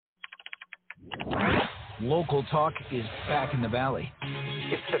Local talk is back in the Valley.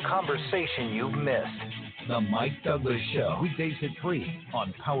 It's the conversation you've missed. The Mike Douglas Show. Weekdays at 3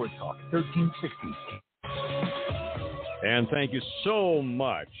 on Power Talk 1360. And thank you so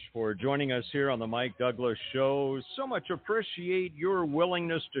much for joining us here on the Mike Douglas Show. So much appreciate your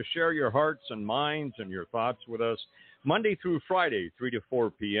willingness to share your hearts and minds and your thoughts with us Monday through Friday, 3 to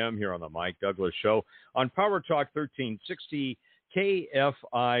 4 p.m. here on the Mike Douglas Show on Power Talk 1360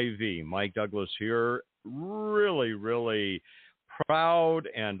 KFIV. Mike Douglas here, really proud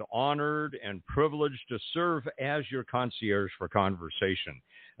and honored and privileged to serve as your concierge for conversation.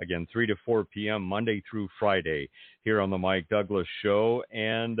 Again, 3 to 4 p.m. Monday through Friday here on the Mike Douglas Show.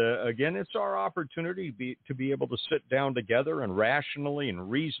 And again, it's our opportunity to be able to sit down together and rationally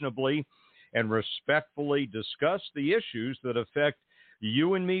and reasonably and respectfully discuss the issues that affect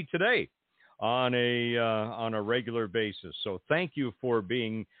you and me today on a regular basis. So thank you for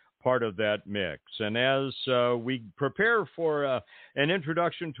being part of that mix. And as we prepare for an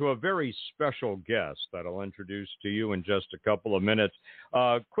introduction to a very special guest that I'll introduce to you in just a couple of minutes,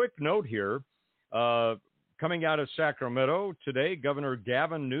 quick note here, coming out of Sacramento today, Governor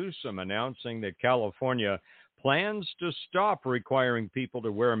Gavin Newsom announcing that California plans to stop requiring people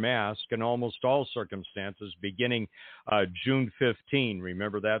to wear masks in almost all circumstances beginning June 15.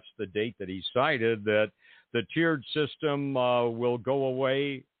 Remember, that's the date that he cited, that the tiered system will go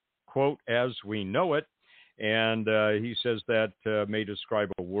away, quote, as we know it. And he says that may describe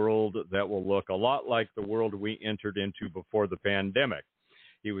a world that will look a lot like the world we entered into before the pandemic.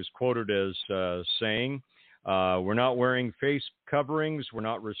 He was quoted as saying, we're not wearing face coverings. We're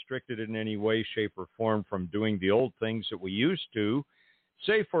not restricted in any way, shape, or form from doing the old things that we used to,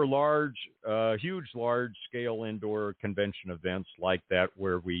 say for huge, large-scale indoor convention events like that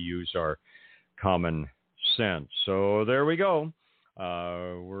where we use our common sense. So there we go.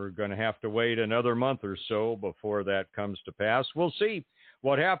 We're going to have to wait another month or so before that comes to pass. We'll see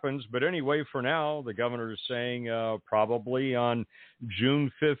what happens. But anyway, for now, the governor is saying probably on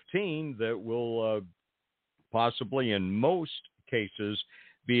June 15 that we'll possibly in most cases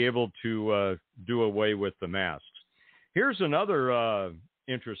be able to do away with the masks. Here's another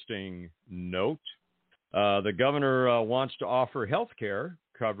interesting note. The governor wants to offer health care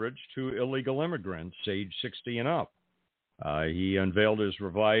coverage to illegal immigrants age 60 and up. He unveiled his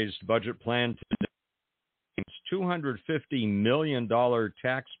revised budget plan today. It's $250 million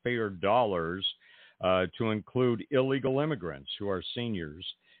taxpayer dollars to include illegal immigrants who are seniors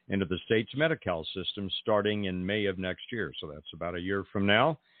into the state's Medi-Cal system starting in May of next year. So that's about a year from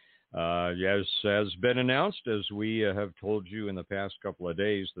now. As has been announced, as we have told you in the past couple of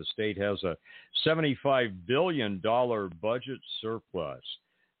days, the state has a $75 billion budget surplus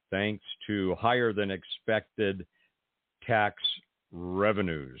thanks to higher than expected tax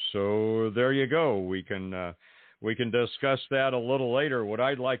revenues. So there you go. We can discuss that a little later. What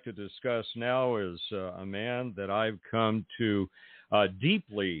I'd like to discuss now is a man that I've come to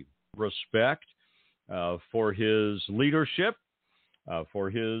deeply respect for his leadership, for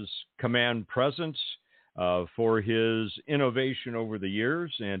his command presence, for his innovation over the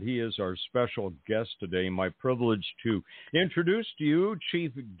years, and he is our special guest today. My privilege to introduce to you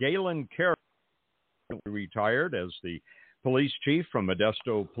Chief Galen Carroll, retired as the police chief from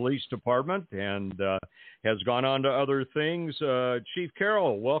Modesto Police Department and has gone on to other things. Chief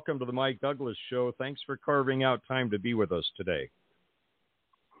Carroll, welcome to the Mike Douglas Show. Thanks for carving out time to be with us today.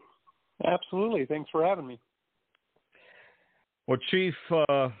 Absolutely. Thanks for having me. Well, Chief,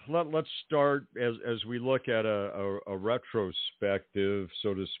 let's start as we look at a retrospective,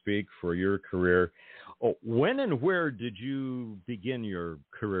 so to speak, for your career. When and where did you begin your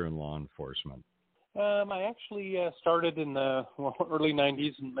career in law enforcement? I actually started in the early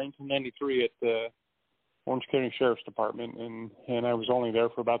 90s, in 1993 at the Orange County Sheriff's Department, and I was only there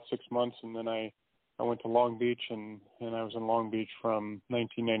for about 6 months, and then I went to Long Beach, and I was in Long Beach from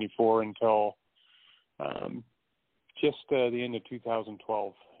 1994 until just the end of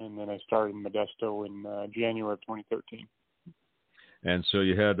 2012, and then I started in Modesto in January of 2013. And so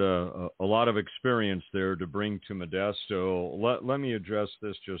you had a lot of experience there to bring to Modesto. Let me address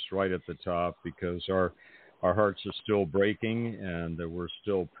this just right at the top, because our hearts are still breaking, and we're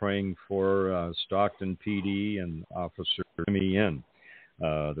still praying for Stockton PD and Officer Jimmy Inn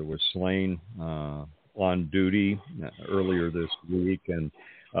that was slain on duty earlier this week. And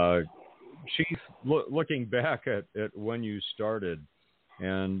Chief, looking back at when you started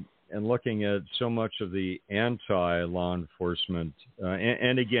and looking at so much of the anti-law enforcement,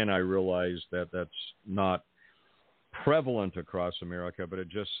 and again, I realize that that's not prevalent across America, but it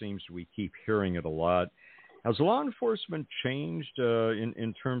just seems we keep hearing it a lot. Has law enforcement changed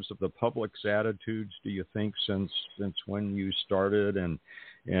in terms of the public's attitudes, do you think, since when you started? And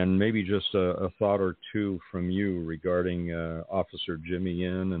maybe just a thought or two from you regarding Officer Jimmy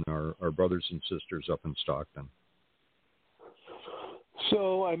Inn and our brothers and sisters up in Stockton.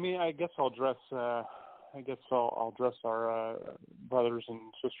 So, I mean, I guess I'll address our brothers and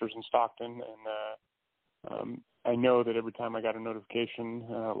sisters in Stockton, and I know that every time I got a notification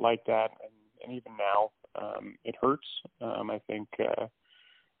like that, and even now, it hurts. I think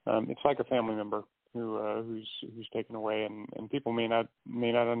it's like a family member who's taken away, and people may not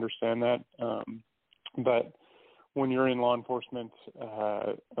understand that. But when you're in law enforcement,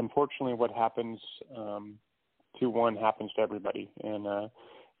 unfortunately, what happens to one happens to everybody, and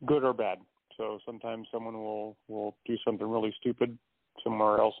good or bad. So sometimes someone will do something really stupid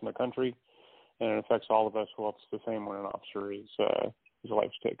somewhere else in the country, and it affects all of us. Well, it's the same when an officer his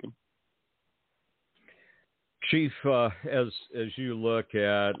life's taken. Chief, as you look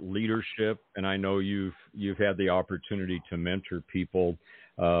at leadership, and I know you've had the opportunity to mentor people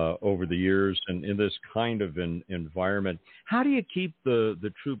over the years, and in this kind of environment, how do you keep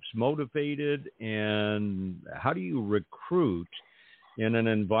the troops motivated, and how do you recruit in an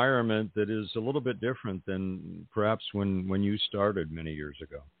environment that is a little bit different than perhaps when you started many years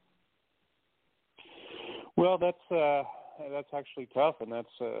ago? Well, that's actually tough, and that's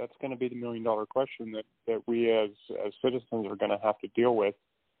going to be the $1 million question that we as citizens are going to have to deal with.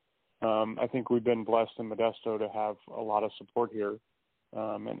 I think we've been blessed in Modesto to have a lot of support here,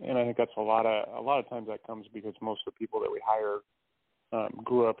 and I think that's a lot of times that comes because most of the people that we hire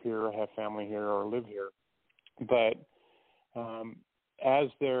grew up here, have family here, or live here. But as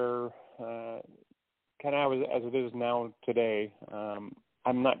they're kind of as it is now today,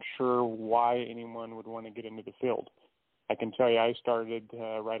 I'm not sure why anyone would want to get into the field. I can tell you, I started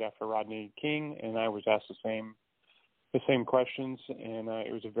right after Rodney King, and I was asked the same questions, and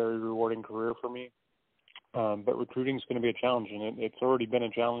it was a very rewarding career for me. But recruiting is going to be a challenge, and it's already been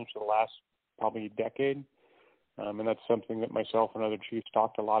a challenge for the last probably decade. And that's something that myself and other chiefs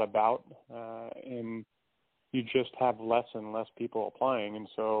talked a lot about. And you just have less and less people applying. And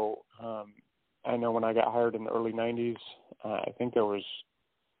so I know when I got hired in the early 90s, I think there was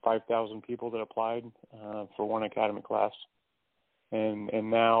 5,000 people that applied for one academy class. And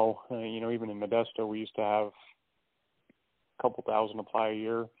now, even in Modesto, we used to have a couple thousand apply a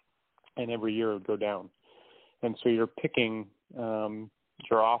year, and every year it would go down. And so you're picking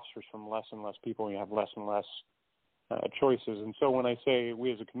your officers from less and less people, and you have less and less choices. And so when I say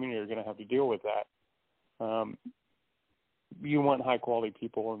we as a community are going to have to deal with that, you want high-quality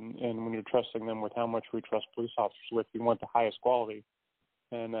people, and when you're trusting them with how much we trust police officers with, you want the highest quality.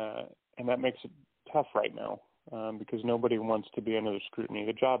 And that makes it tough right now because nobody wants to be under the scrutiny.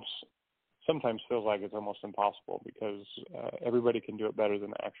 The job sometimes feels like it's almost impossible because everybody can do it better than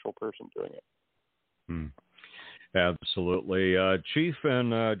the actual person doing it. Absolutely. Chief,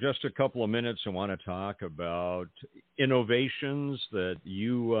 in just a couple of minutes, I want to talk about innovations that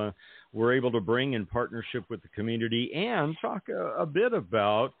you were able to bring in partnership with the community, and talk a bit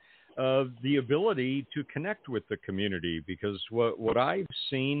about the ability to connect with the community, because what I've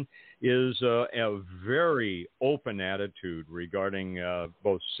seen is a very open attitude regarding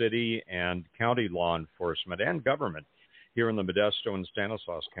both city and county law enforcement and government here in the Modesto and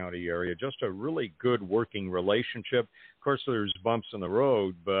Stanislaus County area. Just a really good working relationship. Of course, there's bumps in the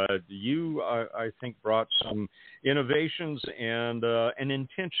road, but you, I think, brought some innovations and an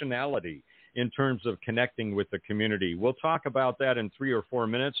intentionality in terms of connecting with the community. We'll talk about that in 3 or 4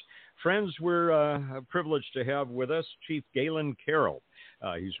 minutes. Friends, we're privileged to have with us Chief Galen Carroll.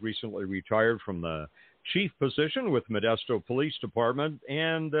 He's recently retired from the chief position with Modesto Police Department,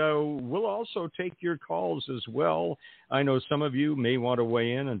 and we'll also take your calls as well. I know some of you may want to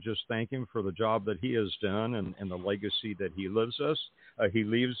weigh in and just thank him for the job that he has done and the legacy that he leaves us. If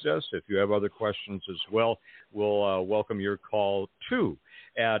you have other questions as well, we'll welcome your call too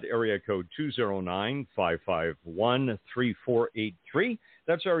at area code 209-551-3483.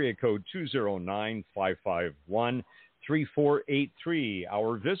 That's area code 209-551-3483.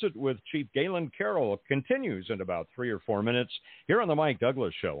 Our visit with Chief Galen Carroll continues in about 3 or 4 minutes here on the Mike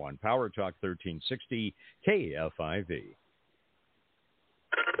Douglas Show on Power Talk 1360 KFIV.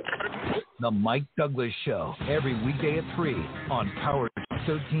 The Mike Douglas Show, every weekday at 3 on Power Talk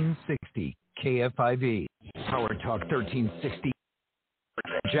 1360 KFIV. Power Talk 1360.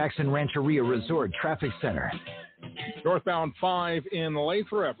 Jackson Rancheria Resort Traffic Center. Northbound 5 in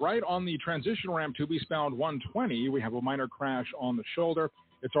Lathrop, right on the transition ramp to eastbound 120. We have a minor crash on the shoulder.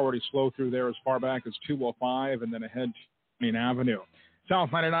 It's already slow through there as far back as 205 and then ahead to Main Avenue. South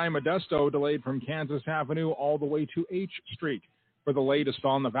 99 Modesto delayed from Kansas Avenue all the way to H Street. For the latest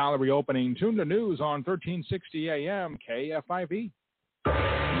on the Valley reopening, tune to news on 1360 AM KFIV.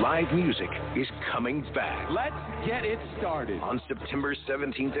 Live music is coming back. Let's get it started. On September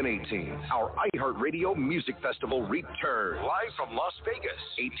 17th and 18th, our iHeartRadio Music Festival returns. Live from Las Vegas,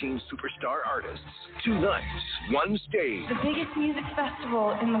 18 superstar artists, 2 nights, 1 stage. The biggest music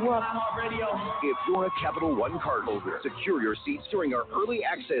festival in the world. Radio. If you're a Capital One card holder, secure your seats during our early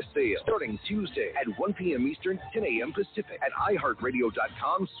access sale starting Tuesday at 1 p.m. Eastern, 10 a.m. Pacific at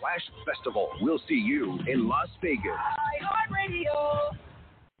iHeartRadio.com/festival. We'll see you in Las Vegas. iHeartRadio.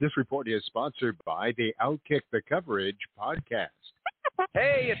 This report is sponsored by the Outkick the Coverage podcast.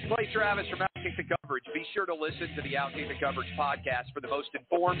 Hey, it's Clay Travis from Outkick the Coverage. Be sure to listen to the Outkick the Coverage podcast for the most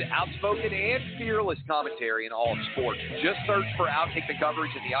informed, outspoken, and fearless commentary in all of sports. Just search for Outkick the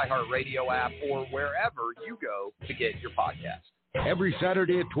Coverage in the iHeartRadio app or wherever you go to get your podcast. Every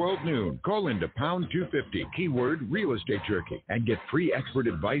Saturday at 12 noon, call into pound 250, keyword real estate jerky, and get free expert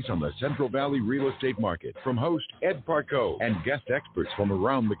advice on the Central Valley real estate market from host Ed Parco and guest experts from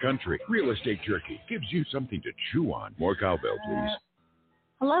around the country. Real estate jerky gives you something to chew on. More cowbell, please.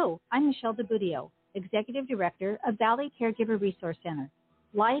 Hello, I'm Michelle DeBudio, Executive Director of Valley Caregiver Resource Center.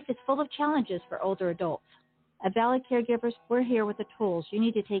 Life is full of challenges for older adults. At Valley Caregivers, we're here with the tools you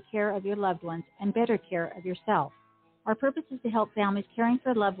need to take care of your loved ones and better care of yourself. Our purpose is to help families caring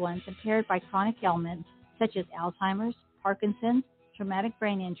for loved ones impaired by chronic ailments such as Alzheimer's, Parkinson's, traumatic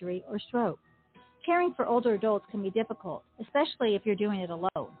brain injury, or stroke. Caring for older adults can be difficult, especially if you're doing it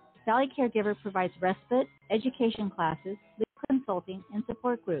alone. Valley Caregiver provides respite, education classes, legal consulting, and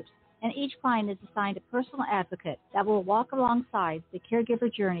support groups, and each client is assigned a personal advocate that will walk alongside the caregiver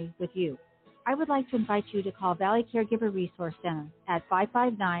journey with you. I would like to invite you to call Valley Caregiver Resource Center at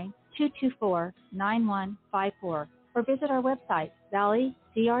 559-224-9154 or visit our website,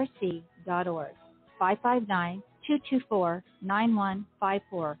 valleycrc.org,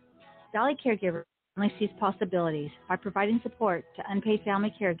 559-224-9154. Valley Caregiver only sees possibilities by providing support to unpaid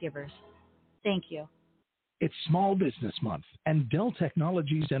family caregivers. Thank you. It's Small Business Month, and Dell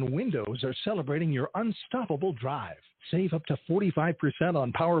Technologies and Windows are celebrating your unstoppable drive. Save up to 45%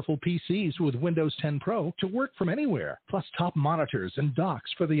 on powerful PCs with Windows 10 Pro to work from anywhere, plus top monitors and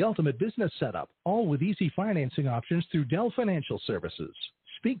docks for the ultimate business setup, all with easy financing options through Dell Financial Services.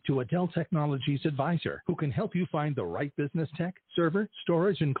 Speak to a Dell Technologies advisor who can help you find the right business tech, server,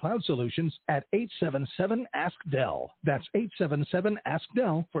 storage, and cloud solutions at 877-ASK-DELL. That's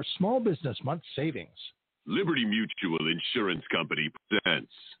 877-ASK-DELL for Small Business Month savings. Liberty Mutual Insurance Company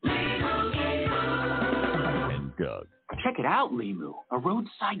presents and Doug. Check it out, Limu, a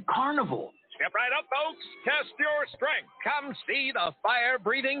roadside carnival. Step right up, folks. Test your strength. Come see the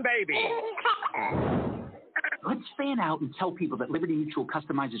fire-breathing baby. Let's fan out and tell people that Liberty Mutual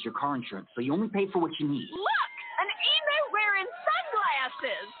customizes your car insurance, so you only pay for what you need. Look, an emu wearing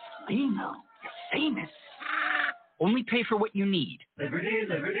sunglasses. Limu, you're famous. Only pay for what you need. Liberty,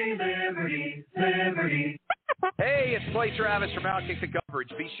 liberty, liberty, liberty. Hey, it's Clay Travis from Outkick the Coverage.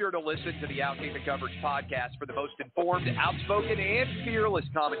 Be sure to listen to the Outkick the Coverage podcast for the most informed, outspoken, and fearless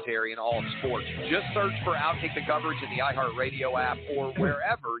commentary in all of sports. Just search for Outkick the Coverage in the iHeartRadio app or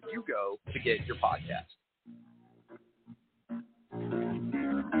wherever you go to get your podcast.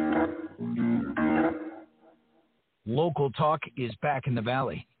 Local Talk is back in the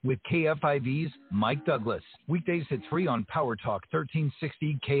Valley with KFIV's Mike Douglas. Weekdays at 3 on Power Talk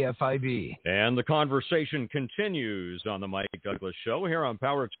 1360 KFIV. And the conversation continues on the Mike Douglas Show here on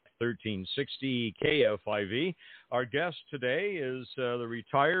Power Talk 1360 KFIV. Our guest today is the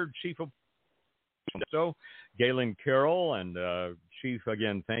retired Chief of Modesto, Galen Carroll. And Chief,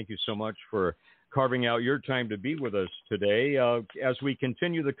 again, thank you so much for carving out your time to be with us today. As we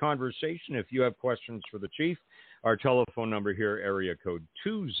continue the conversation, if you have questions for the Chief, our telephone number here, area code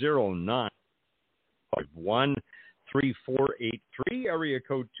 209-551-3483, area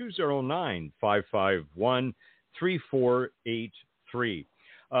code 209-551-3483.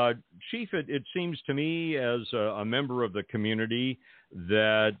 Chief, it seems to me as a member of the community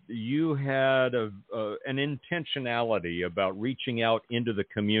that you had an intentionality about reaching out into the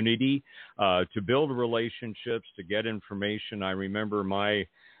community to build relationships, to get information. I remember my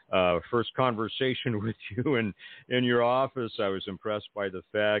first conversation with you in your office. I was impressed by the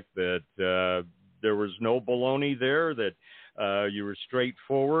fact that there was no baloney there, that you were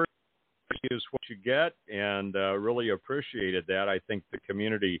straightforward. Is what you get, and really appreciated that. I think the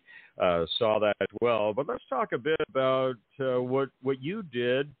community saw that as well. But let's talk a bit about what you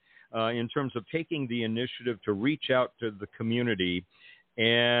did in terms of taking the initiative to reach out to the community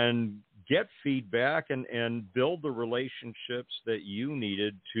and get feedback and build the relationships that you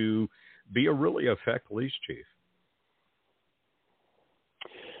needed to be a really effective police chief?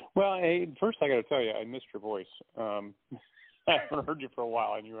 Well, first I got to tell you, I missed your voice. I haven't heard you for a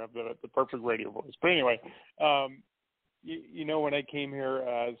while, and you have the perfect radio voice. But anyway, you know, when I came here,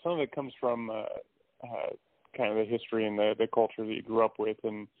 some of it comes from kind of the history and the culture that you grew up with,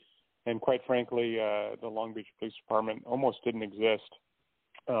 and quite frankly, the Long Beach Police Department almost didn't exist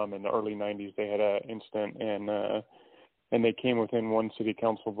in the early '90s. They had an incident, and they came within one city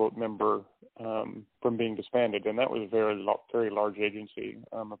council vote member from being disbanded, and that was a very large agency,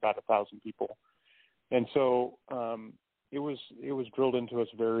 about 1,000 people, and so it was drilled into us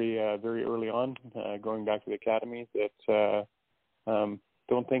very early on, going back to the academy, that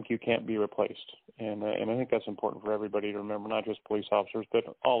don't think you can't be replaced, and I think that's important for everybody to remember, not just police officers, but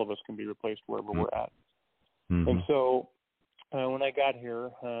all of us can be replaced wherever we're at. Mm-hmm. And so when I got here,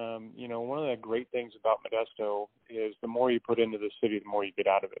 you know, one of the great things about Modesto is the more you put into the city, the more you get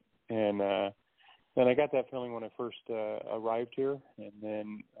out of it. And I got that feeling when I first arrived here. And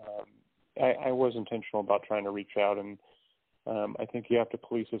then I was intentional about trying to reach out. And I think you have to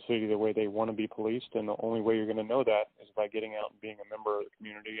police the city the way they want to be policed. And the only way you're going to know that is by getting out and being a member of the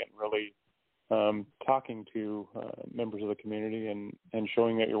community and really talking to members of the community and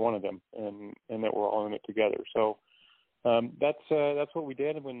showing that you're one of them and that we're all in it together. So that's what we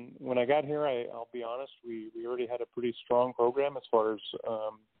did. When I got here, I'll be honest, we already had a pretty strong program as far as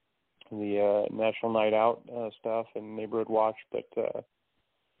the National Night Out stuff and Neighborhood Watch, but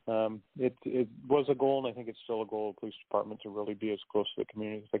it was a goal, and I think it's still a goal of the police department to really be as close to the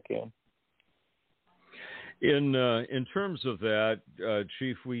community as they can. In terms of that,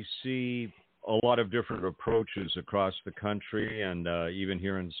 Chief, we see a lot of different approaches across the country and even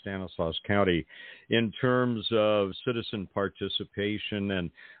here in Stanislaus County in terms of citizen participation.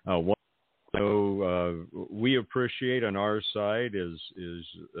 And what we appreciate on our side is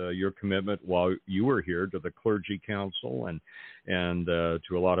your commitment while you were here to the Clergy Council and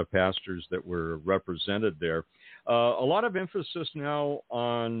to a lot of pastors that were represented there. A lot of emphasis now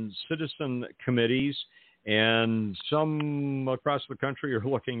on citizen committees, and some across the country are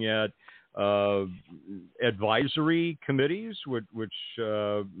looking at advisory committees, which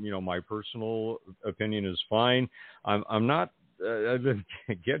you know, my personal opinion is fine. I'm not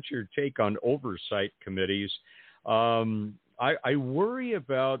get your take on oversight committees. I worry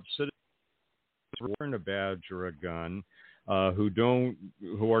about citizens wearing a badge or a gun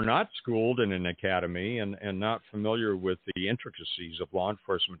who are not schooled in an academy and not familiar with the intricacies of law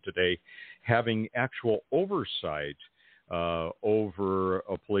enforcement today, having actual oversight over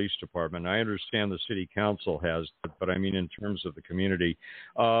a police department. I understand the city council has, but I mean in terms of the community.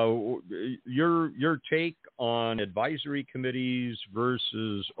 Your take on advisory committees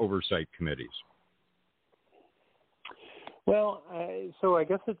versus oversight committees? Well, so I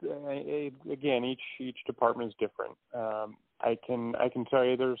guess it's again, each department is different. I can tell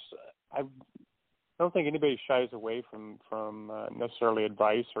you, I don't think anybody shies away from necessarily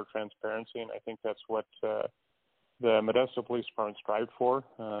advice or transparency, and I think that's what the Modesto Police Department strived for,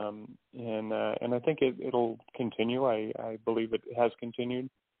 and I think it'll continue. I believe it has continued.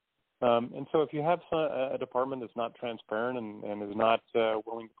 And so if you have a department that's not transparent and is not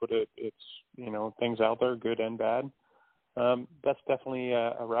willing to put its things out there, good and bad, that's definitely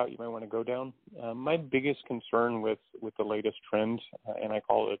a route you might want to go down. My biggest concern with the latest trend, and I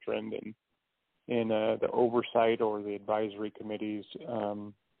call it a trend in the oversight or the advisory committees,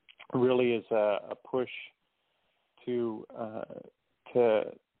 really is a push to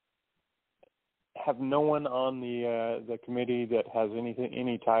have no one on the committee that has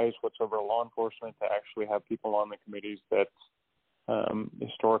any ties whatsoever to law enforcement, to actually have people on the committees that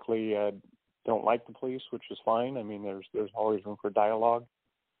historically don't like the police, which is fine. I mean, there's always room for dialogue.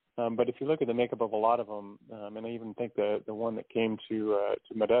 But if you look at the makeup of a lot of them, and I even think the one that came to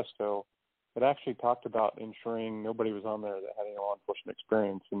Modesto, it actually talked about ensuring nobody was on there that had any law enforcement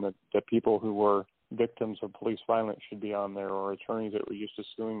experience, and that the people who were victims of police violence should be on there, or attorneys that were used to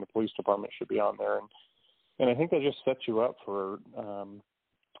suing the police department should be on there. And I think that just sets you up for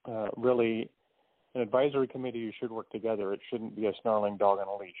really an advisory committee. You should work together. It shouldn't be a snarling dog on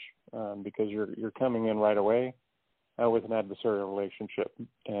a leash, because you're coming in right away with an adversarial relationship,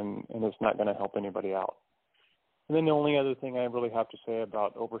 and it's not going to help anybody out. And then the only other thing I really have to say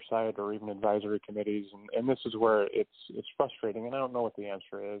about oversight or even advisory committees, and this is where it's frustrating, and I don't know what the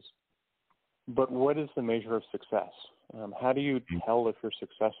answer is, but what is the measure of success? How do you tell if you're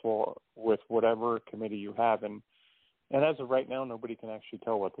successful with whatever committee you have? And as of right now, nobody can actually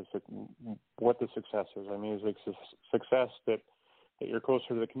tell what the success is. I mean, is it success that that you're closer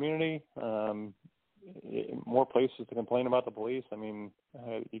to the community, more places to complain about the police. I mean,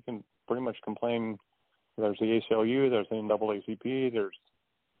 you can pretty much complain. There's the ACLU, there's the NAACP, there's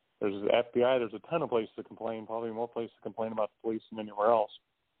the FBI. There's a ton of places to complain, probably more places to complain about the police than anywhere else.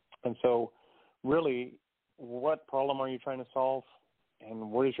 And so really, what problem are you trying to solve,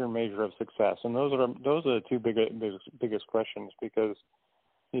 and what is your measure of success? And those are the two biggest questions, because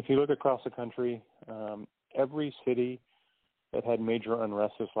if you look across the country, every city that had major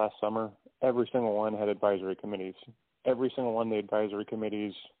unrest this last summer, every single one had advisory committees. Every single one of the advisory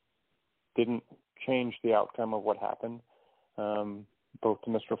committees didn't change the outcome of what happened, both to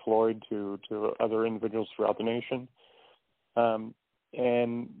Mr. Floyd, to other individuals throughout the nation.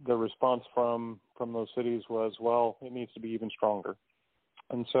 And the response from those cities was, well, it needs to be even stronger.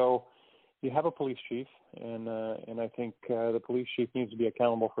 And so you have a police chief, and I think the police chief needs to be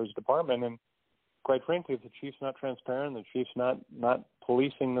accountable for his department. And quite frankly, if the chief's not transparent, the chief's not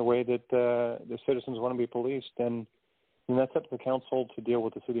policing the way that the citizens want to be policed, then that's up to the council to deal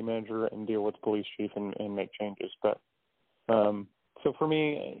with the city manager and deal with the police chief and make changes. But so for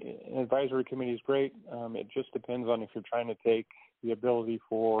me, an advisory committee is great. It just depends on if you're trying to take the ability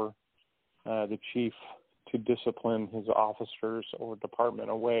for the chief to discipline his officers or department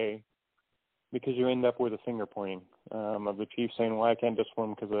away, because you end up with a finger pointing of the chief saying, well, I can't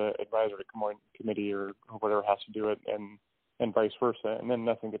discipline because the advisory committee or whatever has to do it, and vice versa, and then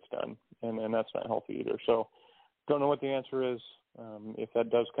nothing gets done, and that's not healthy either. So don't know what the answer is. If that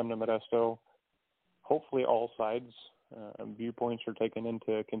does come to Modesto, hopefully all sides viewpoints are taken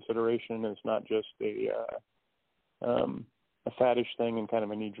into consideration. It's not just a faddish thing and kind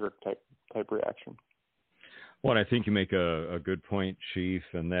of a knee-jerk type reaction. Well, I think you make a good point, Chief,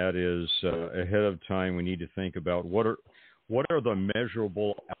 and that is ahead of time we need to think about what are the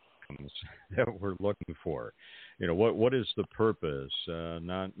measurable outcomes that we're looking for. You know, what is the purpose? And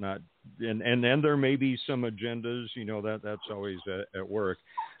there may be some agendas. You know, that's always at work.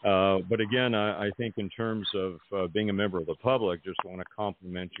 But again, I think in terms of being a member of the public, just want to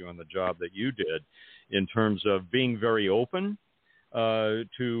compliment you on the job that you did in terms of being very open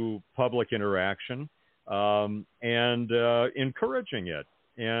to public interaction. And encouraging it,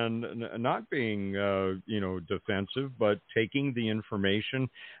 and not being, defensive, but taking the information.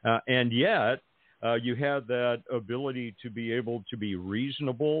 And yet, you had that ability to be able to be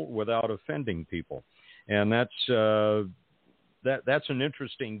reasonable without offending people. And that's an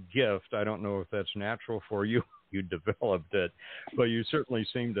interesting gift. I don't know if that's natural for you. You developed it, but you certainly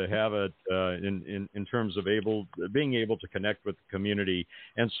seem to have it in terms of being able to connect with the community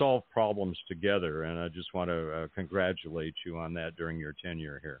and solve problems together. And I just want to congratulate you on that during your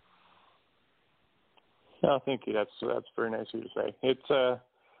tenure here. No, thank you. That's very nice of you to say. It's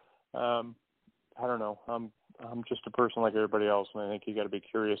I don't know. I'm just a person like everybody else, and I think you got to be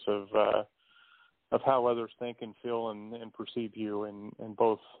curious of how others think and feel and perceive you, and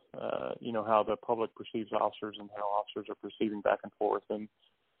both, how the public perceives officers and how officers are perceiving back and forth. And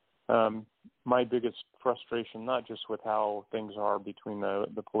my biggest frustration, not just with how things are between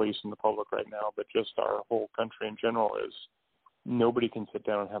the police and the public right now, but just our whole country in general, is nobody can sit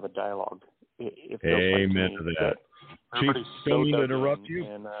down and have a dialogue. Amen to that. Chief, don't mean to interrupt you,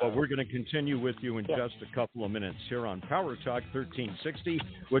 and, but we're going to continue with you in just a couple of minutes here on Power Talk 1360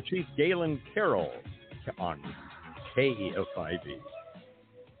 with Chief Galen Carroll on KFIV.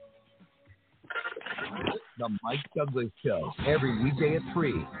 The Mike Douglas Show, every weekday at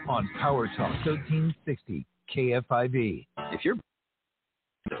 3 on Power Talk 1360 KFIV. If you're,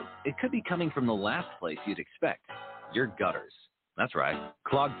 it could be coming from the last place you'd expect, your gutters. That's right.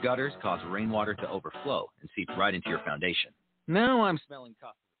 Clogged gutters cause rainwater to overflow and seep right into your foundation. Now I'm smelling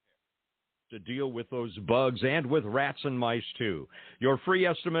coffee. To deal with those bugs and with rats and mice, too. Your free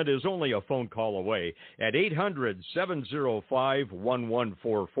estimate is only a phone call away at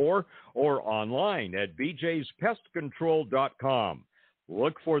 800-705-1144 or online at bjspestcontrol.com.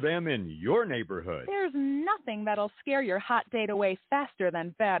 Look for them in your neighborhood. There's nothing that'll scare your hot date away faster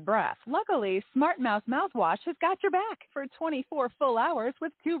than bad breath. Luckily, Smart Mouth mouthwash has got your back for 24 full hours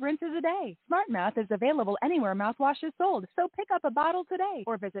with 2 rinses a day. Smart Mouth is available anywhere mouthwash is sold, so pick up a bottle today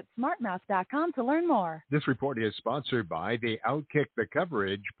or visit smartmouth.com to learn more. This report is sponsored by the Outkick the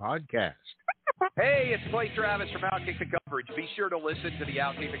Coverage podcast. Hey, it's Clay Travis from Outkick the Coverage. Be sure to listen to the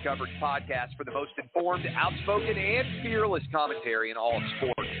Outkick the Coverage podcast for the most informed, outspoken, and fearless commentary in all of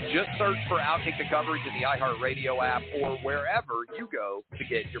sports. Just search for Outkick the Coverage in the iHeartRadio app or wherever you go to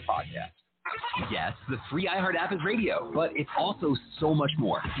get your podcast. Yes, the free iHeart app is radio, but it's also so much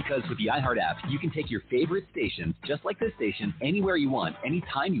more. Because with the iHeart app, you can take your favorite stations, just like this station, anywhere you want,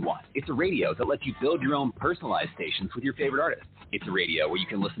 anytime you want. It's a radio that lets you build your own personalized stations with your favorite artists. It's a radio where you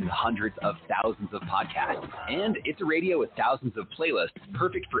can listen to hundreds of thousands of podcasts. And it's a radio with thousands of playlists,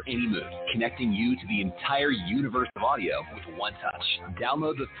 perfect for any mood, connecting you to the entire universe of audio with one touch.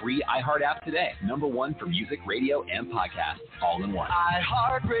 Download the free iHeart app today. #1 for music, radio, and podcasts, all in one.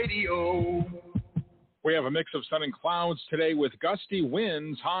 iHeart Radio. We have a mix of sun and clouds today with gusty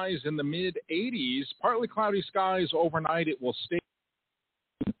winds, highs in the mid-80s. Partly cloudy skies overnight. It will stay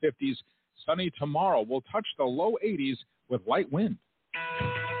in the 50s. Sunny tomorrow. We'll touch the low 80s with light wind.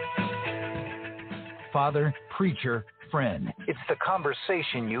 Father, preacher, friend. It's the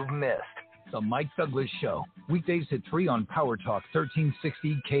conversation you've missed. The Mike Douglas Show. Weekdays at 3 on Power Talk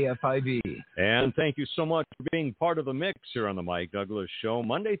 1360 KFIV. And thank you so much for being part of the mix here on the Mike Douglas Show,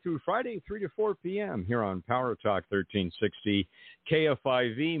 Monday through Friday, 3 to 4 p.m. here on Power Talk 1360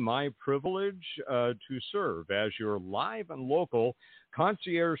 KFIV. My privilege to serve as your live and local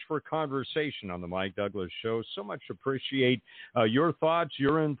concierge for conversation on the Mike Douglas Show. So much appreciate your thoughts,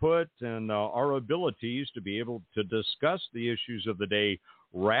 your input, and our abilities to be able to discuss the issues of the day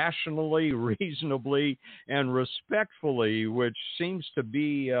rationally, reasonably, and respectfully, which seems to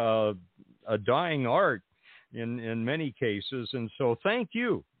be a dying art in many cases. And so thank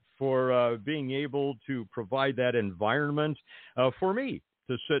you for being able to provide that environment for me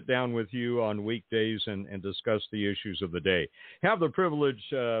to sit down with you on weekdays and discuss the issues of the day. Have the privilege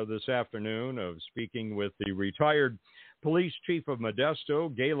this afternoon of speaking with the retired police chief of Modesto,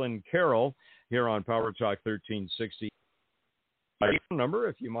 Galen Carroll, here on Power Talk 1360. Number,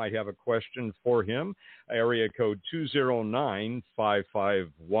 if you might have a question for him, area code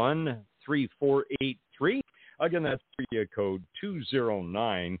 209-551-3483. Again, that's area code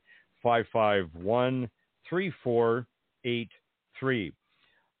 209-551-3483.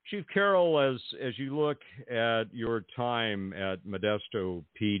 Chief Carroll, as you look at your time at Modesto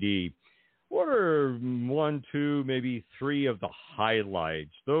PD, what are 1, 2, maybe 3 of the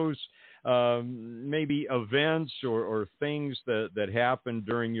highlights? Those maybe events or things that happened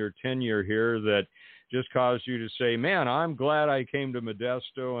during your tenure here that just caused you to say, man, I'm glad I came to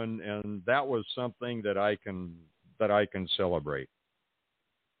Modesto and that was something that I can celebrate.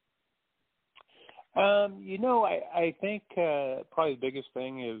 I think probably the biggest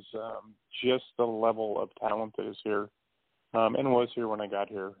thing is just the level of talent that is here and was here when I got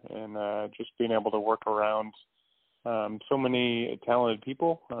here, and just being able to work around so many talented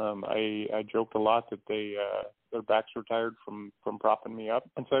people. I joked a lot that their backs were tired from propping me up,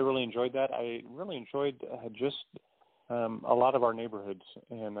 and so I really enjoyed that. I really enjoyed just a lot of our neighborhoods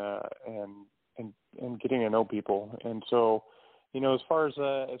and getting to know people. And so, as far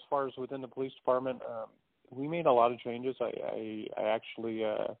as within the police department, we made a lot of changes. I actually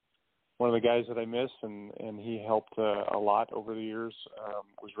one of the guys that I miss and he helped a lot over the years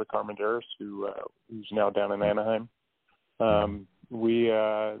was Rick Armandaris, who's now down in Anaheim. We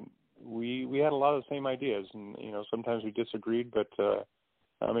had a lot of the same ideas, and sometimes we disagreed, but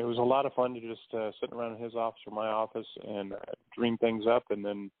it was a lot of fun to just sit around in his office or my office and dream things up, and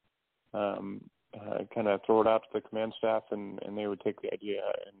then kind of throw it out to the command staff, and they would take the idea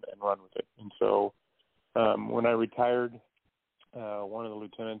and run with it. And so when I retired, one of the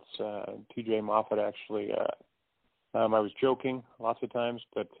lieutenants, TJ Moffat, actually, I was joking lots of times,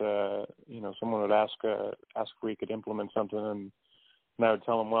 but someone would ask if we could implement something, and I would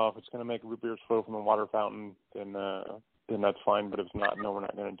tell them, well, if it's going to make root beers flow from a water fountain, then that's fine. But if not, no, we're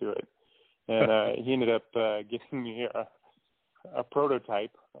not going to do it. And he ended up getting me a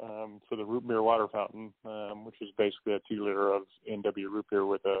prototype for the root beer water fountain, which is basically a 2-liter of NW root beer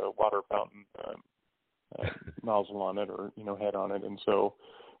with a water fountain nozzle on it or head on it. And so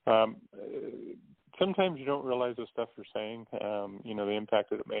sometimes you don't realize the stuff you're saying, the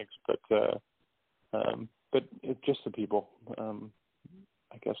impact that it makes, but it's just the people,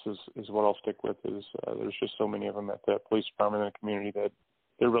 I guess is what I'll stick with. Is there's just so many of them at the police department and the community that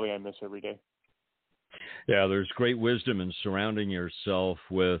I miss every day. Yeah, there's great wisdom in surrounding yourself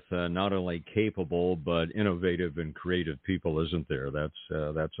with not only capable but innovative and creative people, isn't there?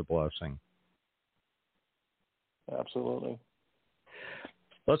 That's a blessing. Absolutely.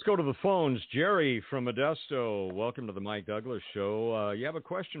 Let's go to the phones. Jerry from Modesto, welcome to the Mike Douglas Show. You have a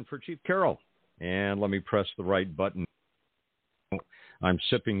question for Chief Carroll, and let me press the right button. I'm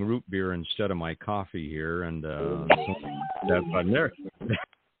sipping root beer instead of my coffee here, and that button there.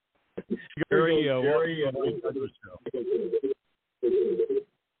 Jerry,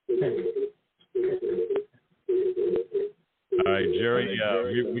 Hi,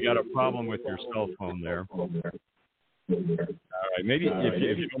 Jerry, we got a problem with your cell phone there. All right, maybe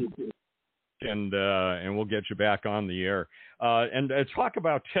if you and we'll get you back on the air and talk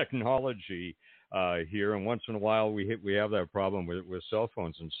about technology here. And once in a while, we have that problem with cell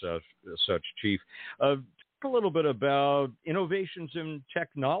phones and such. Chief, talk a little bit about innovations in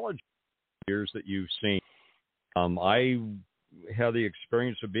technology years that you've seen. I had the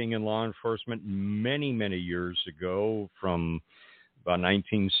experience of being in law enforcement many years ago, from about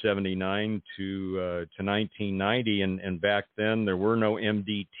 1979 to 1990, and back then there were no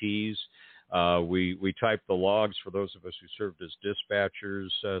MDTs. We typed the logs for those of us who served as dispatchers,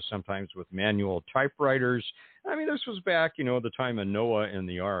 sometimes with manual typewriters. I mean, this was back, the time of Noah and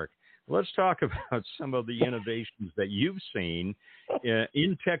the Ark. Let's talk about some of the innovations that you've seen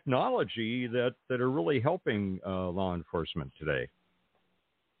in technology that are really helping law enforcement today.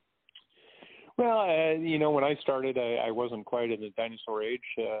 Well, when I started, I wasn't quite in the dinosaur age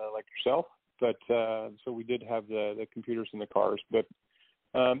like yourself, but so we did have the computers in the cars. But,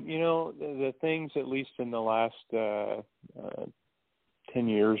 the things, at least in the last 10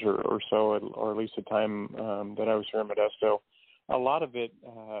 years or so, or at least the time that I was here in Modesto, a lot of it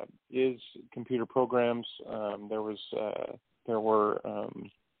is computer programs.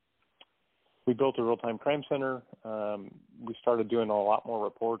 We built a real-time crime center. We started doing a lot more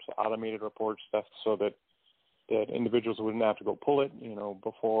reports, automated reports, stuff so that individuals wouldn't have to go pull it.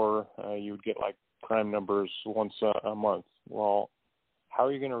 Before you would get like crime numbers once a month. Well, how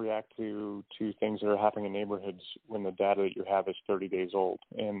are you going to react to things that are happening in neighborhoods when the data that you have is 30 days old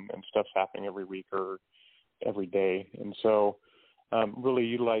and stuff's happening every week or every day? And so really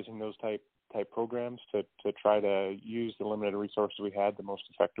utilizing those type programs to try to use the limited resources we had the most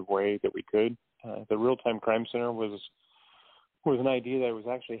effective way that we could. The Real-Time Crime Center was an idea that was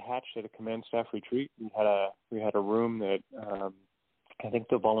actually hatched at a command staff retreat. We had a room that I think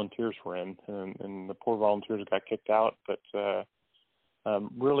the volunteers were in, and the poor volunteers got kicked out. But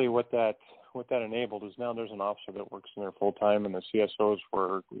really, what that enabled is now there's an officer that works in there full time, and the CSOs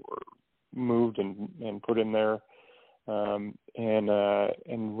were moved and put in there.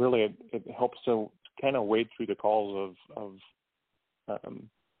 And really it helps to kind of wade through the calls of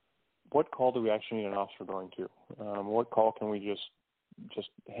what call do we actually need an officer going to? What call can we just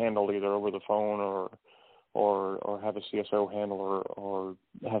handle either over the phone or have a CSO handle or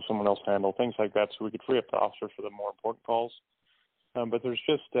have someone else handle, things like that, so we could free up the officer for the more important calls. But there's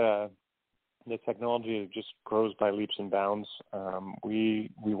just the technology just grows by leaps and bounds. We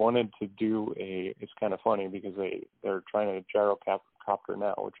wanted to do it's kind of funny because they're trying to gyrocopter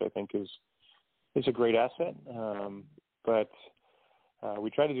now, which I think is a great asset. But we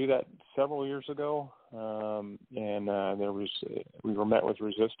tried to do that several years ago, and we were met with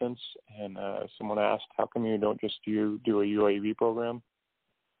resistance. And someone asked, "How come you don't just do a UAV program?"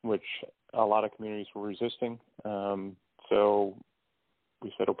 Which a lot of communities were resisting. So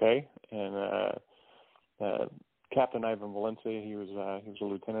we said okay, and Captain Ivan Valencia, he was a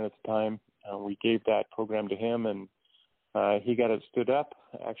lieutenant at the time. We gave that program to him, and he got it stood up.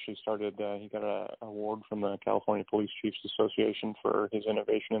 Actually started. He got an award from the California Police Chiefs Association for his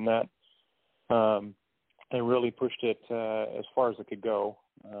innovation in that, and really pushed it as far as it could go.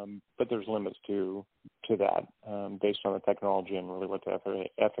 But there's limits to that based on the technology and really what the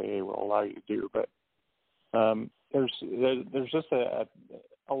FAA will allow you to do. But there's just a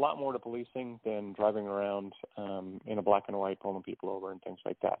lot more to policing than driving around in a black and white pulling people over and things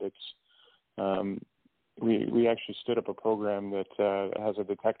like that. It's we actually stood up a program that has a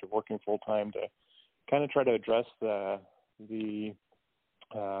detective working full time to kind of try to address the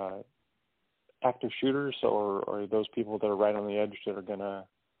active shooters or those people that are right on the edge that are going to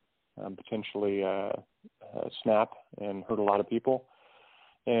potentially snap and hurt a lot of people.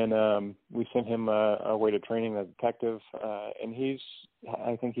 And we sent him away to training as a detective, and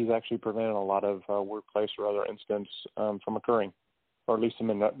I think he's actually prevented a lot of workplace or other incidents from occurring, or at least some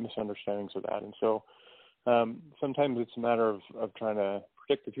misunderstandings of that. And so sometimes it's a matter of trying to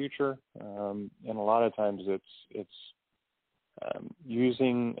predict the future, and a lot of times it's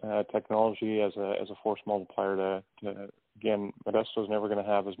using technology as a force multiplier to again, Modesto is never going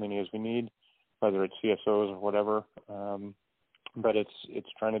to have as many as we need, whether it's CSOs or whatever. But it's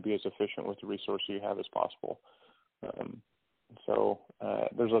trying to be as efficient with the resources you have as possible. So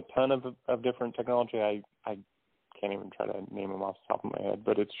there's a ton of different technology. I can't even try to name them off the top of my head,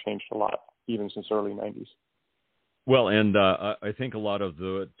 but it's changed a lot, even since early 90s. Well, and I think a lot of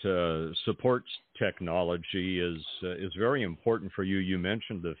the support technology is very important for you. You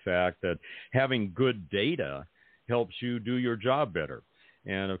mentioned the fact that having good data helps you do your job better.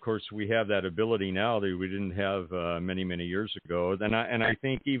 And of course, we have that ability now that we didn't have many years ago. And I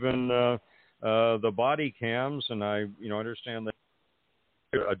think even the body cams, and I understand that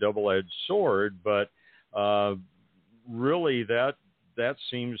a double-edged sword, but really that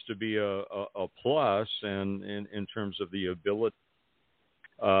seems to be a plus, and in terms of the ability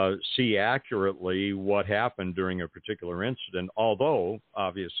see accurately what happened during a particular incident, although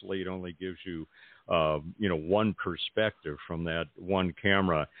obviously it only gives you one perspective from that one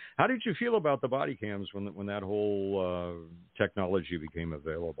camera. How did you feel about the body cams when that whole technology became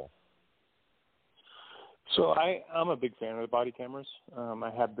available? So I'm a big fan of the body cameras.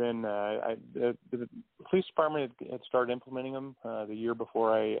 I have been. The police department had started implementing them the year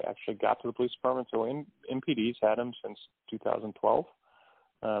before I actually got to the police department. So MPD's had them since 2012.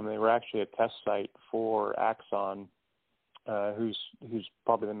 They were actually a test site for Axon, who's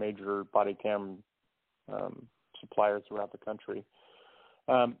probably the major body cam supplier throughout the country.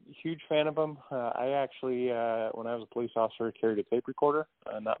 Huge fan of them. I actually, when I was a police officer, carried a tape recorder,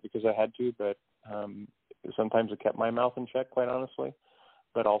 not because I had to, but sometimes it kept my mouth in check, quite honestly.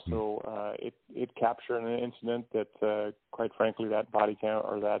 But also, it captured an incident that, quite frankly, that body cam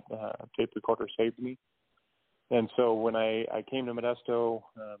or that tape recorder saved me. And so when I came to Modesto,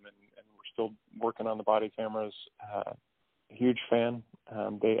 and we're still working on the body cameras, huge fan.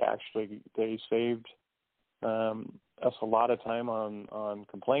 They saved us a lot of time on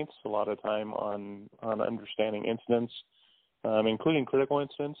complaints, a lot of time on understanding incidents, including critical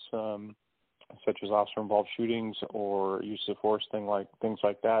incidents, such as officer-involved shootings or use of force, things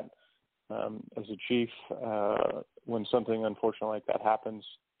like that. As a chief, when something unfortunate like that happens,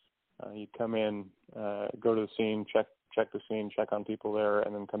 you come in, go to the scene, check the scene, check on people there,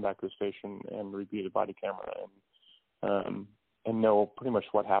 and then come back to the station and review the body camera and know pretty much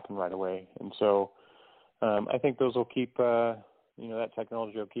what happened right away. And so I think those will keep, that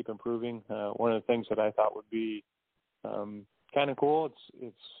technology will keep improving. One of the things that I thought would be kind of cool,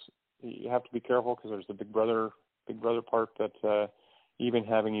 it's you have to be careful because there's the big brother part that even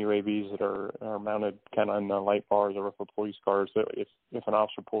having UAVs that are mounted kind of on the light bars or for police cars, that if an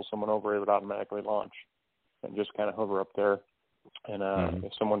officer pulls someone over, it would automatically launch and just kind of hover up there. And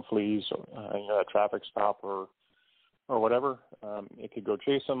if someone flees, a traffic stop or whatever, it could go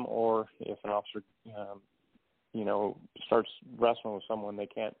chase them. Or if an officer, starts wrestling with someone, they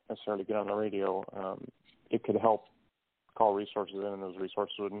can't necessarily get on the radio. It could help call resources in, and those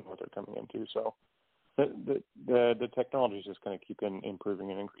resources would know what they're coming into. So the technology is just going to keep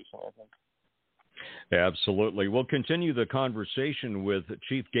improving and increasing, I think. Absolutely. We'll continue the conversation with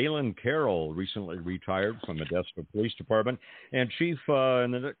Chief Galen Carroll, recently retired from the Modesto Police Department. And Chief,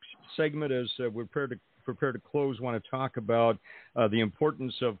 in the next segment, as we're prepared to close, want to talk about the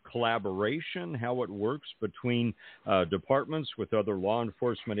importance of collaboration, how it works between departments with other law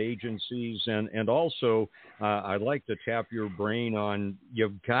enforcement agencies, and also I'd like to tap your brain on,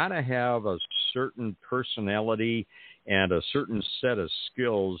 you've got to have a certain personality and a certain set of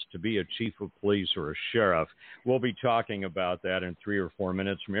skills to be a chief of police or a sheriff. We'll be talking about that in 3 or 4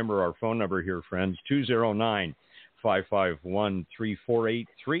 minutes. Remember our phone number here, friends,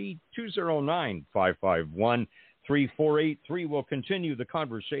 209-551-3483, 209-551-3483. We'll continue the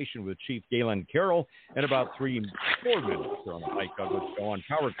conversation with Chief Galen Carroll in about 3 or 4 minutes on the Mike Douglas Show on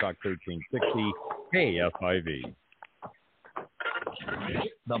Power Talk 1360 KFIV.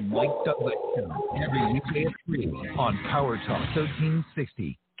 The Mike Douglas Show, every weekday at 3 on Power Talk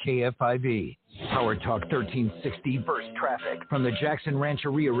 1360 KFIV. Power Talk 1360 burst traffic from the Jackson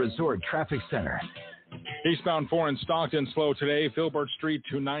Rancheria Resort Traffic Center. Eastbound 4 in Stockton slow today, Filbert Street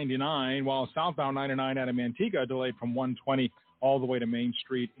to 99, while southbound 99 out of Manteca delayed from 120 all the way to Main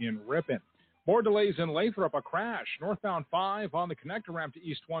Street in Ripon. More delays in Lathrop, a crash. Northbound 5 on the connector ramp to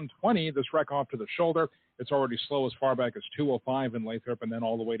East 120. This wreck off to the shoulder. It's already slow as far back as 205 in Lathrop and then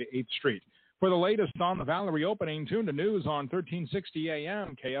all the way to 8th Street. For the latest on the Valley reopening, tune to news on 1360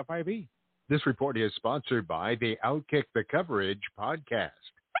 AM KFIV. This report is sponsored by the Outkick the Coverage podcast.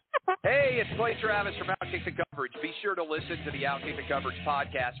 Hey, it's Clay Travis from Outkick the Coverage. Be sure to listen to the Outkick the Coverage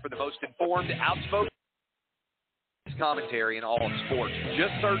podcast for the most informed, outspoken commentary in all of sports.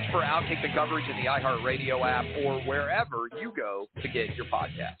 Just search for Outkick the Coverage in the iHeartRadio app or wherever you go to get your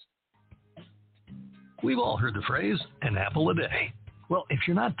podcast. We've all heard the phrase, an apple a day. Well, if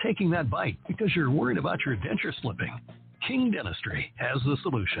you're not taking that bite because you're worried about your denture slipping, King Dentistry has the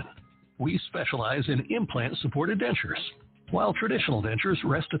solution. We specialize in implant-supported dentures. While traditional dentures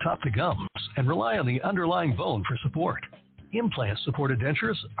rest atop the gums and rely on the underlying bone for support, implant-supported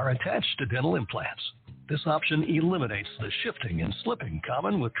dentures are attached to dental implants. This option eliminates the shifting and slipping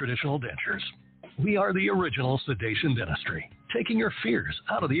common with traditional dentures. We are the original sedation dentistry, taking your fears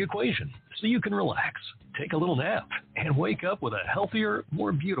out of the equation so you can relax, take a little nap, and wake up with a healthier,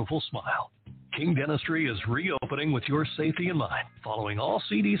 more beautiful smile. King Dentistry is reopening with your safety in mind, following all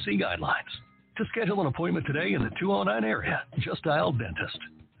CDC guidelines. To schedule an appointment today in the 209 area, just dial dentist.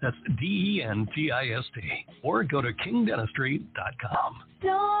 That's DENTIST. Or go to kingdentistry.com.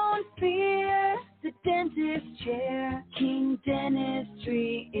 Don't fear the dentist chair. King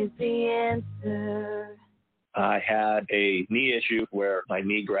Dentistry is the answer. I had a knee issue where my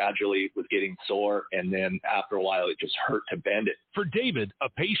knee gradually was getting sore, and then after a while, it just hurt to bend it. For David, a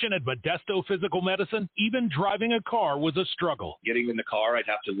patient at Modesto Physical Medicine, even driving a car was a struggle. Getting in the car, I'd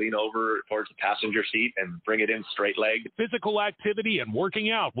have to lean over towards the passenger seat and bring it in straight legged. Physical activity and working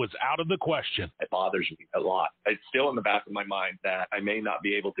out was out of the question. It bothers me a lot. It's still in the back of my mind that I may not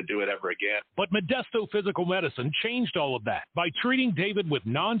be able to do it ever again. But Modesto Physical Medicine changed all of that by treating David with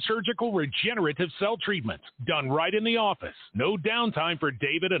non-surgical regenerative cell treatments. Done right in the office. No downtime for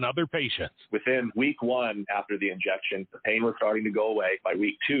David and other patients. Within week 1 after the injection, the pain was starting to go away. By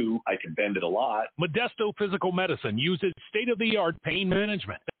week 2, I could bend it a lot. Modesto Physical Medicine uses state-of-the-art pain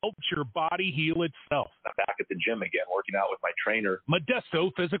management that helps your body heal itself. I'm back at the gym again, working out with my trainer.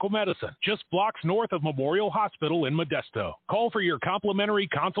 Modesto Physical Medicine, just blocks north of Memorial Hospital in Modesto. Call for your complimentary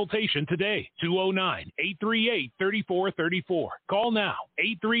consultation today. 209-838-3434. Call now.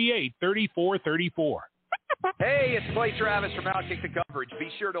 838-3434. Hey, it's Clay Travis from Outkick the Coverage. Be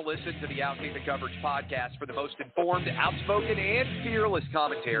sure to listen to the Outkick the Coverage podcast for the most informed, outspoken, and fearless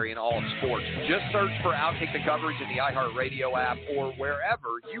commentary in all of sports. Just search for Outkick the Coverage in the iHeartRadio app or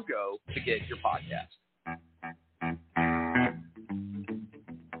wherever you go to get your podcast.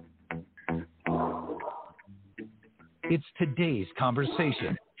 It's today's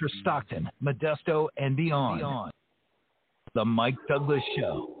conversation for Stockton, Modesto, and beyond. The Mike Douglas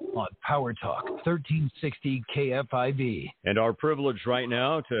Show on Power Talk 1360 KFIV. And our privilege right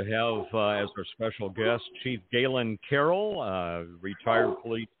now to have as our special guest Chief Galen Carroll, retired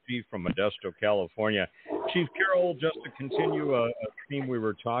police chief from Modesto, California. Chief Carroll, just to continue a theme we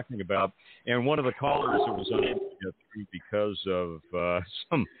were talking about, and one of the callers that was unable to get through because of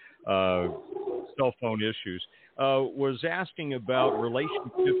some cell phone issues, was asking about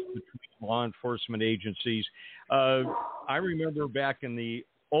relationships between law enforcement agencies. I remember back in the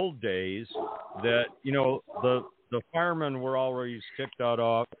old days that, you know, the firemen were always ticked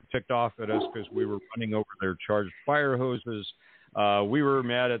off at us because we were running over their charged fire hoses. We were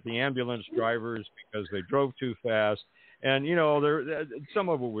mad at the ambulance drivers because they drove too fast. And, you know, some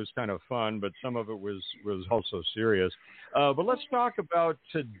of it was kind of fun, but some of it was also serious. But let's talk about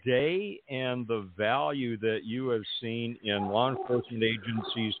today and the value that you have seen in law enforcement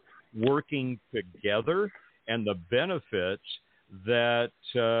agencies working together and the benefits that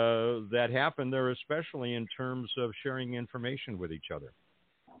happen there, especially in terms of sharing information with each other.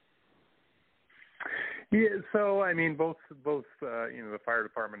 Yeah, so I mean, both the fire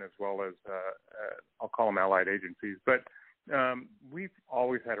department as well as I'll call them allied agencies, but we've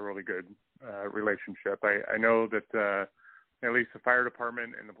always had a really good relationship. I know that at least the fire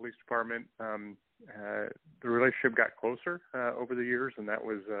department and the police department, the relationship got closer over the years, and that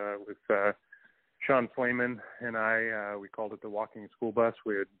was with Sean Flayman and I. We called it the walking school bus.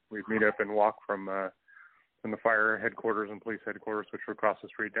 We'd meet up and walk from the fire headquarters and police headquarters, which were across the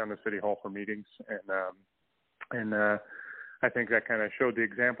street, down to City Hall for meetings. And I think that kind of showed the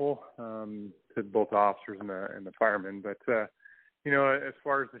example to both the officers and the firemen. But, you know, as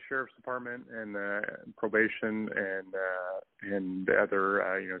far as the sheriff's department and probation and the other,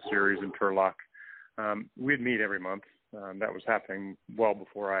 series in Turlock, we'd meet every month. That was happening well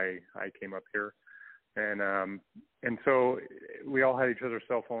before I came up here. And so we all had each other's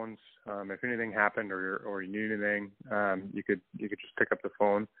cell phones. If anything happened or you needed anything, you could just pick up the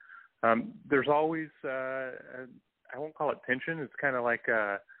phone. There's always I won't call it tension. It's kind of like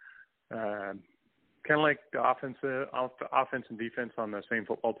the offense and defense on the same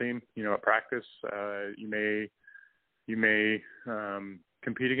football team. You know, at practice, you may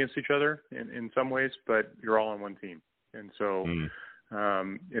compete against each other in some ways, but you're all on one team, and so.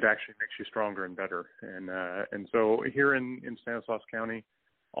 It actually makes you stronger and better. And so here in Stanislaus County,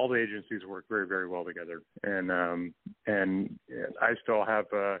 all the agencies work very, very well together. And I still have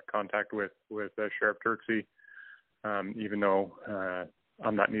contact with Sheriff Turksey, even though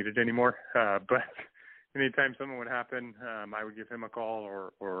I'm not needed anymore. But anytime something would happen, I would give him a call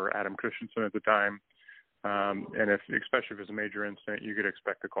or Adam Christensen at the time. And especially if it's a major incident, you could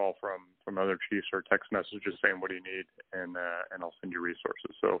expect a call from other chiefs or text messages saying, what do you need? And I'll send you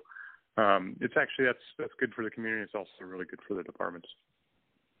resources. So it's actually, that's good for the community. It's also really good for the departments.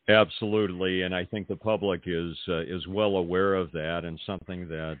 Absolutely, and I think the public is well aware of that, and something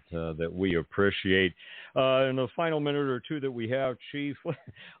that we appreciate. In the final minute or two that we have, Chief,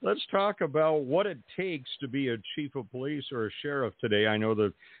 let's talk about what it takes to be a chief of police or a sheriff today. I know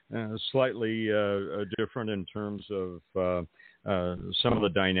that slightly different in terms of some of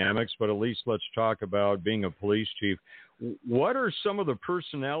the dynamics, but at least let's talk about being a police chief. What are some of the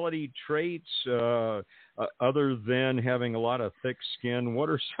personality traits, other than having a lot of thick skin? What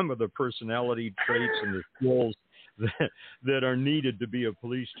are some of the personality traits and the skills that are needed to be a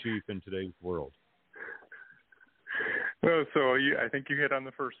police chief in today's world? Well, so I think you hit on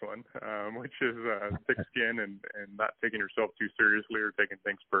the first one, which is thick skin and not taking yourself too seriously or taking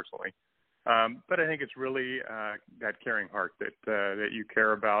things personally. But I think it's really that caring heart that you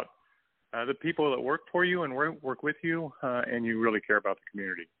care about the people that work for you and work with you, and you really care about the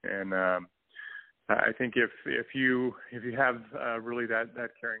community. And I think if you have really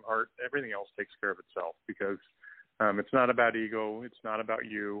that caring heart, everything else takes care of itself, because it's not about ego, it's not about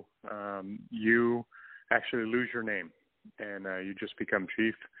you. You actually lose your name, and you just become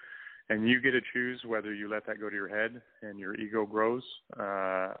chief, and you get to choose whether you let that go to your head and your ego grows,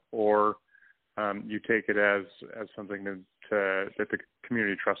 or you take it as something that the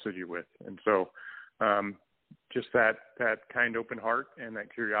community trusted you with. And so just that kind, open heart and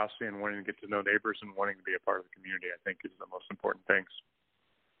that curiosity and wanting to get to know neighbors and wanting to be a part of the community, I think, is the most important things.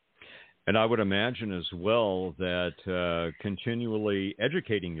 And I would imagine as well that continually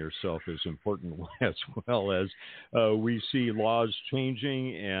educating yourself is important, as well as we see laws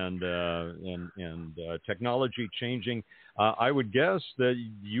changing and technology changing. I would guess that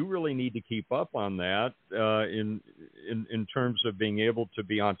you really need to keep up on that in terms of being able to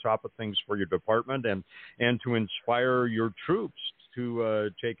be on top of things for your department and to inspire your troops to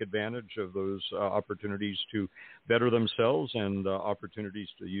take advantage of those opportunities to better themselves and opportunities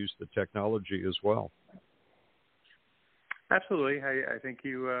to use the technology as well. Absolutely. I think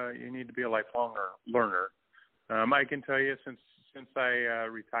you need to be a lifelong learner. I can tell you, since I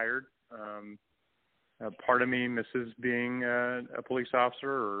retired, part of me misses being a police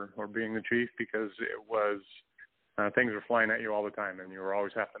officer or being the chief, because it was things were flying at you all the time, and you were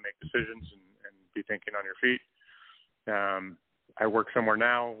always having to make decisions and be thinking on your feet. I work somewhere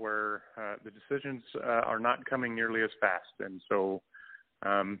now where the decisions are not coming nearly as fast, and so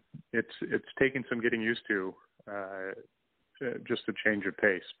it's taking some getting used to, just a change of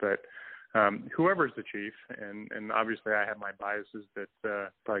pace. But whoever's the chief, and obviously I have my biases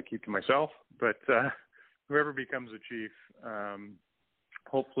that probably keep to myself, but whoever becomes the chief,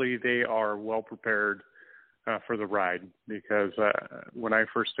 hopefully they are well prepared for the ride, because when I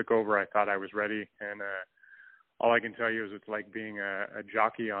first took over, I thought I was ready, and all I can tell you is it's like being a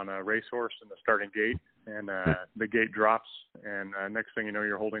jockey on a racehorse in the starting gate, and the gate drops, and next thing you know,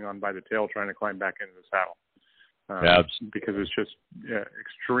 you're holding on by the tail trying to climb back into the saddle. Because it's just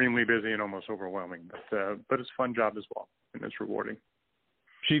extremely busy and almost overwhelming. But it's a fun job as well, and it's rewarding.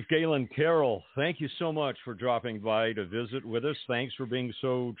 Chief Galen Carroll, thank you so much for dropping by to visit with us. Thanks for being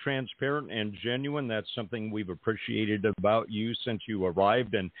so transparent and genuine. That's something we've appreciated about you since you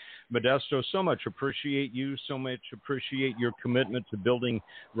arrived in Modesto. So much appreciate you, so much appreciate your commitment to building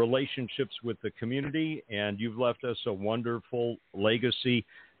relationships with the community, and you've left us a wonderful legacy.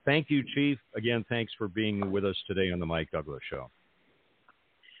 Thank you, Chief. Again, thanks for being with us today on the Mike Douglas Show.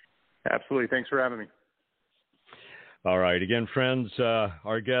 Absolutely. Thanks for having me. All right. Again, friends,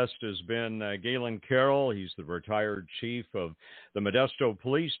 our guest has been Galen Carroll. He's the retired chief of the Modesto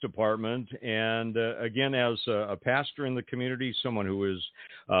Police Department. And again, as a pastor in the community, someone who is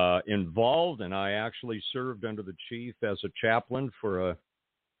involved, and I actually served under the chief as a chaplain for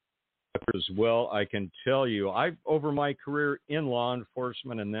as well. I can tell you, over my career in law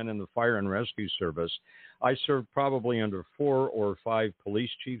enforcement and then in the fire and rescue service, I served probably under 4 or 5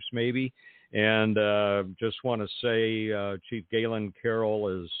 police chiefs maybe. And just want to say Chief Galen Carroll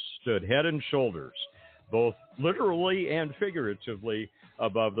has stood head and shoulders, both literally and figuratively,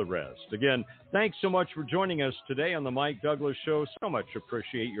 above the rest. Again, thanks so much for joining us today on the Mike Douglas Show. So much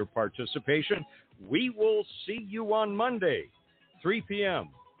appreciate your participation. We will see you on Monday, 3 p.m.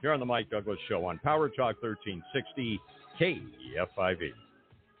 here on the Mike Douglas Show on Power Talk 1360 KFIV.